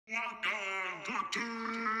Welcome to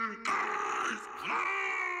TK's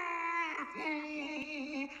Live!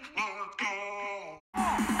 Let's go!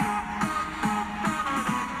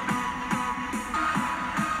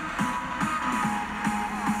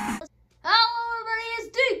 Hello everybody, it's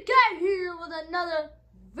DK here with another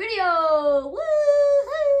video. Woo-hoo-hoo.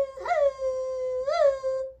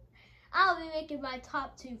 I'll be making my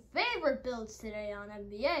top 2 favorite builds today on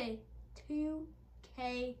NBA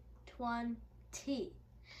 2K20.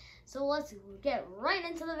 So let's get right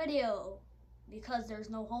into the video because there's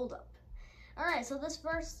no holdup. Alright, so this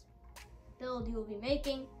first build you will be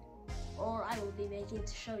making, or I will be making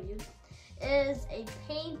to show you, is a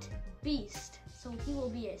paint beast. So he will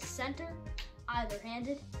be a center,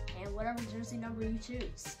 either-handed, and whatever jersey number you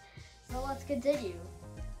choose. So let's continue.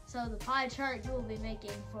 So the pie chart you will be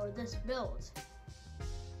making for this build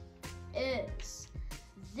is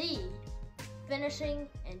the finishing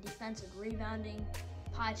and defensive rebounding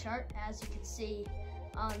pie chart, as you can see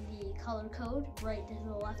on the color code right to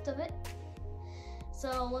the left of it.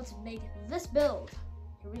 So let's make this build.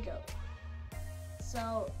 Here we go.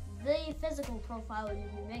 So the physical profile you'll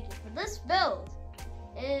be making for this build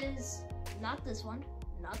is not this one,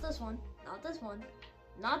 not this one, not this one,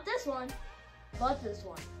 not this one, but this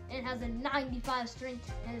one. It has a 95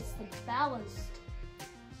 strength and it's the balanced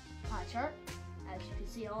pie chart. As you can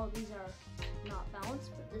see, all of these are not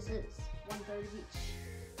balanced, but this is 1/3 of each.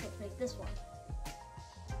 So let's make this one.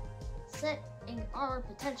 Setting our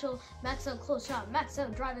potential, max out close shot, max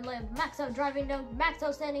out driving layup, max out driving dunk, max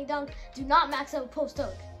out standing dunk, do not max out post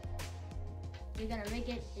dunk. You're gonna make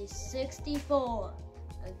it a 64.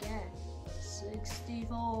 Again, a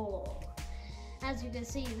 64. As you can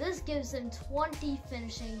see, this gives him 20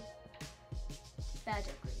 finishing badge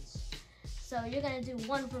upgrades. So you're gonna do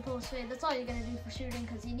 1 for post fade. That's all you're gonna do for shooting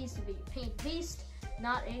because he needs to be a paint beast,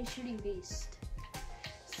 not a shooting beast.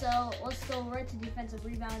 So let's go right to defensive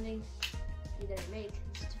rebounding. You're gonna make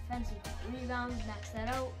this defensive rebound, max that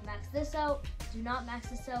out, max this out. Do not max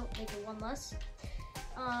this out, make it 1 less.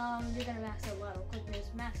 You're gonna max out lateral quickness,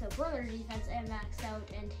 max out perimeter defense, and max out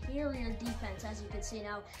interior defense. As you can see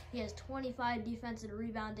now, he has 25 defense and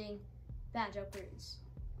rebounding badge upgrades.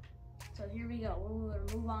 So here we go. We're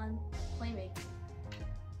gonna move on to playmaking.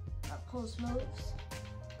 Post moves.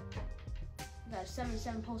 We got a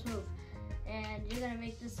 77 post move, and you're gonna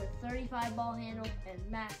make this a 35 ball handle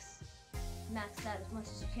and max that as much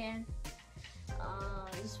as you can.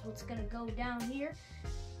 This is what's gonna go down here.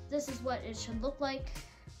 This is what it should look like.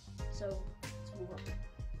 So let's move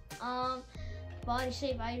on. Body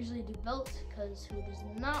shape, I usually do built because who does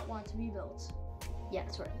not want to be built? Yeah,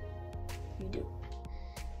 that's right. You do.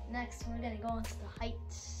 Next, we're gonna go into the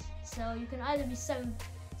height. So you can either be 7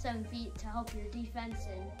 feet to help your defense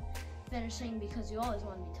and finishing because you always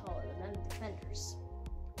want to be taller than them defenders.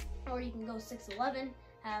 Or you can go 6'11",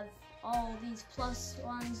 have all these plus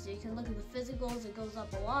ones. You can look at the physicals, it goes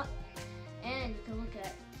up a lot. And you can look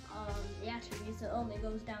at the attributes. It only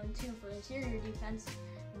goes down 2 for interior defense,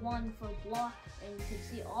 1 for block, and you can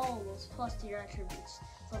see all of those plus to your attributes.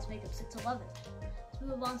 So let's make him 6'11". Let's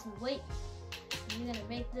move on to the weight. You're gonna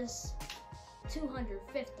make this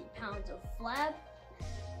 250 pounds of flab.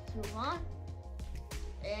 Let's move on.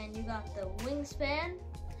 And you got the wingspan.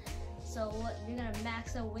 So you're gonna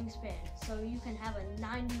max out wingspan. So you can have a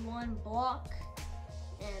 91 block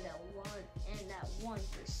and that 1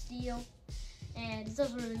 for steal. And it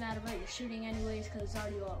doesn't really matter about your shooting anyways because it's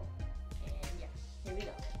already low. And yeah, here we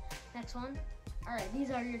go. Next one. Alright, these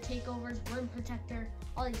are your takeovers. Rim protector.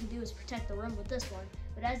 All you can do is protect the rim with this one.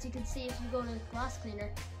 But as you can see, if you go to glass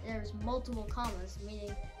cleaner, there's multiple commas,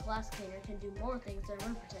 meaning glass cleaner can do more things than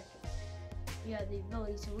rim protector. You have the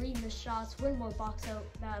ability to read miss shots, win more box out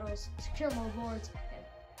battles, secure more boards, and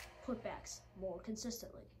putbacks more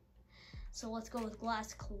consistently. So let's go with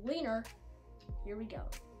glass cleaner. Here we go.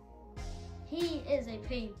 He is a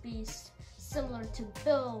paint beast, similar to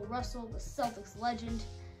Bill Russell, the Celtics legend.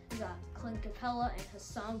 We got Clint Capella and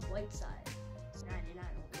Hassan Whiteside. It's 99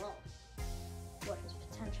 overall. What his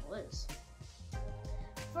potential is.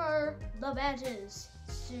 For the badges,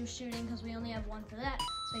 to shooting, because we only have 1 for that.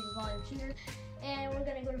 Let's make a volume shooter. And we're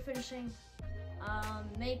gonna go to finishing.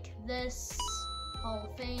 Make this Hall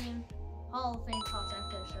of Fame top 10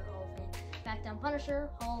 finisher, Hall of Fame back down punisher,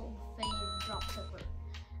 Hall of Fame drop tipper.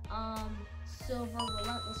 Silver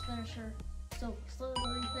relentless finisher, silver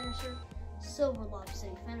slippery finisher, silver lob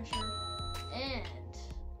city finisher, and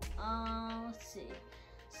let's see,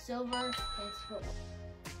 silver fancy football.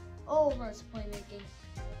 Over to playmaking,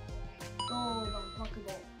 gold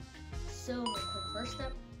unblockable, silver quick first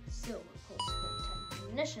step, silver post spin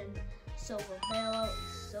technician, silver bailout,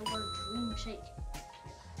 silver dream shake.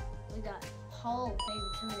 we got Hall of Fame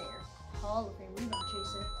Intimidator, Hall of Fame Rebound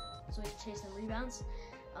Chaser, so we can chase them rebounds.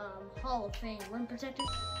 Hall of Fame Rim Protector.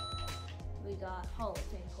 We got Hall of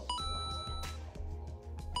Fame Polo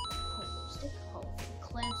Stick, Hall of Fame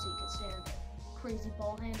Clamp, so you can stand crazy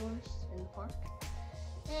ball handlers in the park.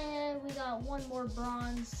 And we got one more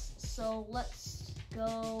bronze, so let's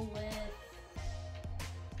go with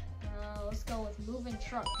Moving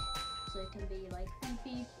Truck, so it can be like beep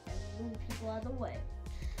beep and move people out of the way.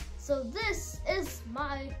 So this is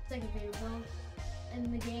my second favorite build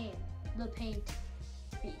in the game, the Paint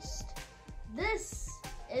Beast. This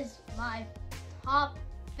is my top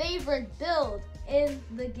favorite build in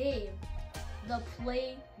the game, the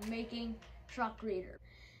Playmaking Shot Creator.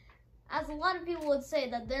 As a lot of people would say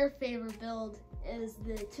that their favorite build is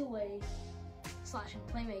the two-way slashing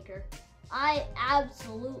playmaker, I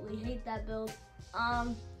absolutely hate that build.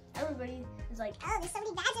 Everybody is like, oh, there's so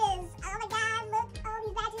many badges. Oh my god, look, all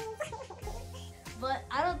these badges. But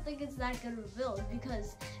I don't think it's that good of a build,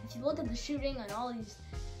 because if you look at the shooting on all these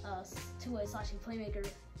two-way slashing playmaker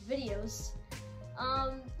videos,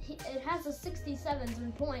 it has a 67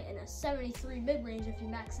 3-point and a 73 mid-range if you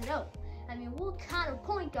max it out. I mean, what kind of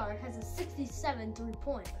point guard has a 67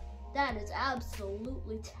 3-point? That is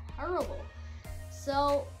absolutely terrible.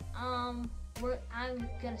 So, I'm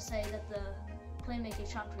gonna say that the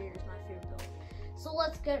Playmaking Shot Creator is my favorite build. So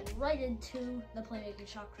let's get right into the Playmaking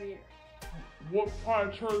Shot Creator. What pie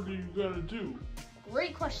chart are you gonna do?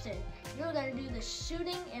 Great question. You're gonna do the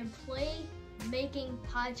shooting and playmaking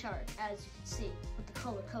pie chart, as you can see, with the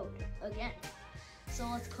color code again. So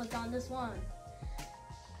let's click on this one.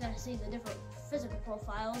 You're gonna see the different physical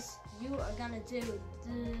profiles. You're gonna do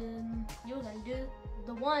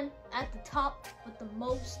the one at the top with the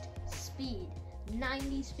most speed,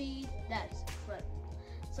 90 speed. That is incredible.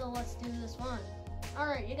 So let's do this one. All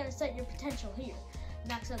right, you're gonna set your potential here.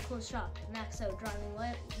 Max out close shot, max out driving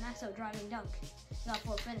layup, max out driving dunk, got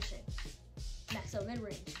 4 finishing, max out mid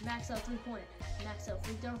range, max out 3-point, max out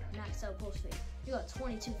free throw, max out post fade. You got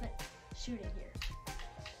 22 shooting here.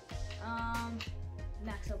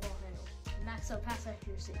 Max out ball handle, max out pass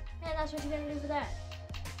accuracy, and that's what you're gonna do for that.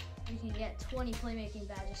 You can get 20 playmaking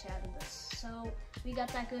badges out of this. So we got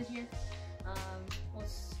that good here.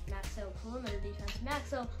 Let's max out perimeter defense,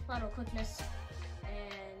 max out lateral quickness,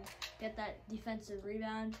 and get that defensive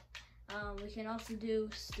rebound. We can also do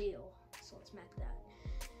steal, so let's max that.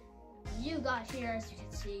 You got here, as you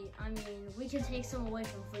can see, I mean, we can take some away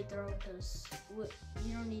from free throw, because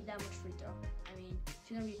you don't need that much free throw. I mean, if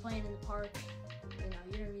you're gonna be playing in the park, you know,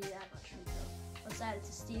 you don't need that much free throw. Let's add it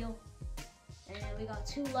to steal, and we got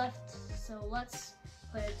 2 left, so let's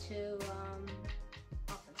put it to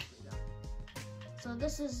offensive rebound. So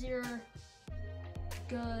this is your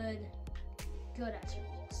good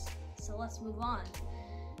attributes. So let's move on.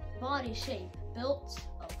 Body shape, built,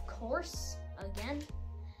 of course, again.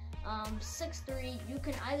 6'3", you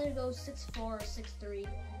can either go 6'4" or 6'3".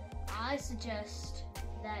 I suggest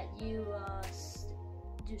that you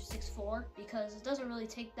do 6'4", because it doesn't really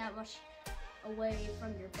take that much away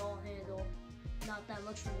from your ball handle, not that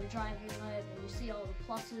much from your driving layup, and you see all the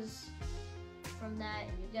pluses from that,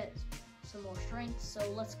 and you get some more strength.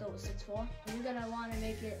 So let's go with 6'4". You're gonna want to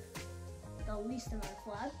make it the least amount of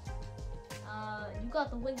flab. You got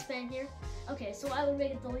the wingspan here. Okay, so I would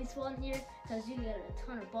make it the least one here, because you get a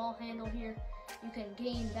ton of ball handle here. You can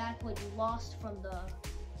gain back what you lost from the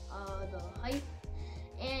height,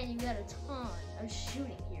 and you got a ton of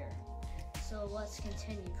shooting here. So let's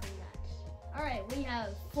continue from that. All right, we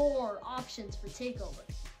have 4 options for takeover.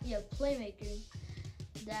 You have playmaking,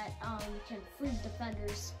 that you can freeze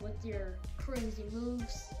defenders with your crazy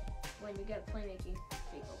moves when you get playmaking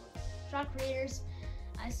takeover. Shot creators,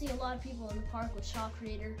 I see a lot of people in the park with shot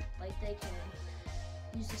creator, like they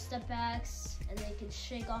can use the step backs and they can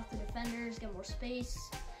shake off the defenders, get more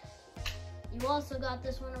space. You also got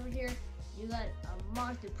this one over here. You got a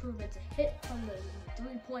marked improvement to hit from the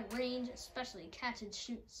 3-point range, especially catch and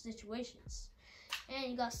shoot situations.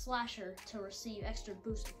 And you got slasher to receive extra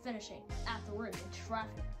boost in finishing at the rim in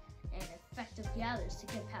traffic, and effective gathers to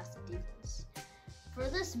get past the defense. For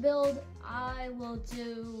this build, I will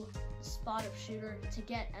do spot up shooter to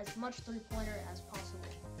get as much 3-pointer as possible.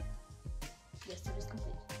 Yes, it is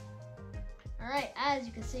complete. Alright, as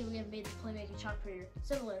you can see, we have made the playmaking shot creator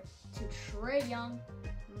similar to Trae Young,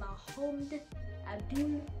 Mohamed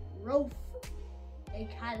Abdul Rauf, and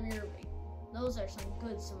Kyrie Irving. Those are some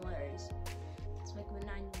good similarities. Let's make them a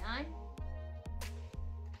 99.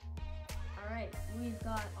 Alright, we've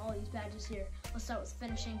got all these badges here. Let's start with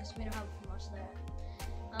finishing, because we don't have much of that.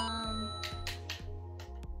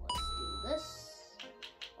 Let's do this,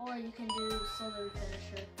 or you can do silver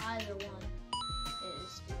finisher. Either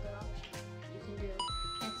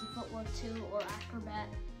 2 or acrobat.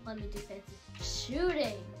 Let me do fancy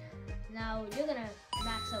shooting. Now you're gonna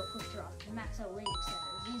max out quick draw, max out range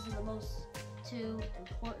center. These are the most 2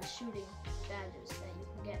 important shooting badges that you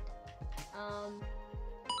can get.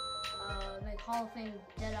 Like Hall of Fame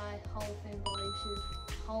Deadeye, Hall of Fame Volume Shoot,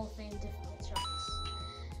 Hall of Fame Difficult Shots.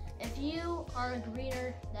 If you are a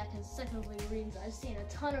greener that consecutively greens, I've seen a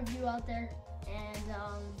ton of you out there, and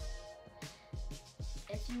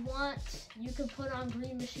if you want, you can put on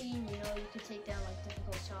Green Machine. You know, you can take down like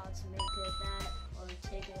difficult shots and make it that, or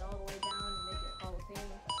take it all the way down and make it Hall of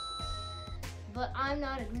Fame. But I'm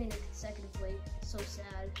not a greener consecutively, so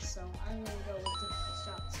sad, so I'm gonna go with difficult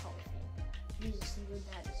shots Hall of Fame. These are some good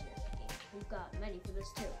badges here. We've got many for this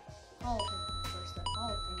too. Hall of Fame, first up,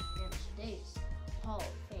 Hall of Fame, Amateur Days, Hall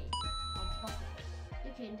of Fame, Unbuckle.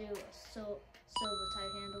 You can do silver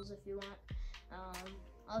tight handles if you want.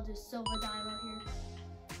 I'll do silver dimer here.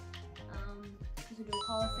 You can do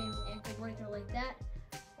Hall of Fame ankle breaker like that,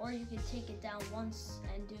 or you can take it down once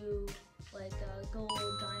and do like a gold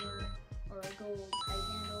dimer or a gold tight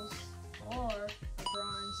handles, or a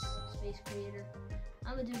bronze space creator.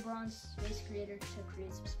 I'm gonna do bronze space creator to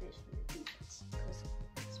create some space for your defense.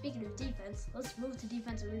 Speaking of defense, let's move to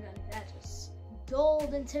defensive rebounding badges.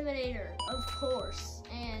 Gold Intimidator, of course,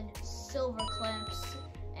 and silver clamps,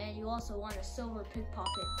 and you also want a silver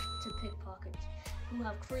pickpocket to pickpocket who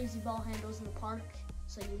have crazy ball handles in the park,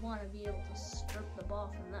 so you want to be able to strip the ball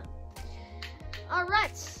from them.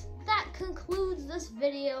 Alright, that concludes this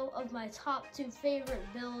video of my top 2 favorite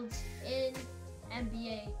builds in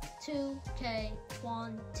NBA 2K20.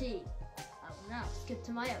 I will now skip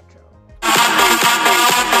to my outro.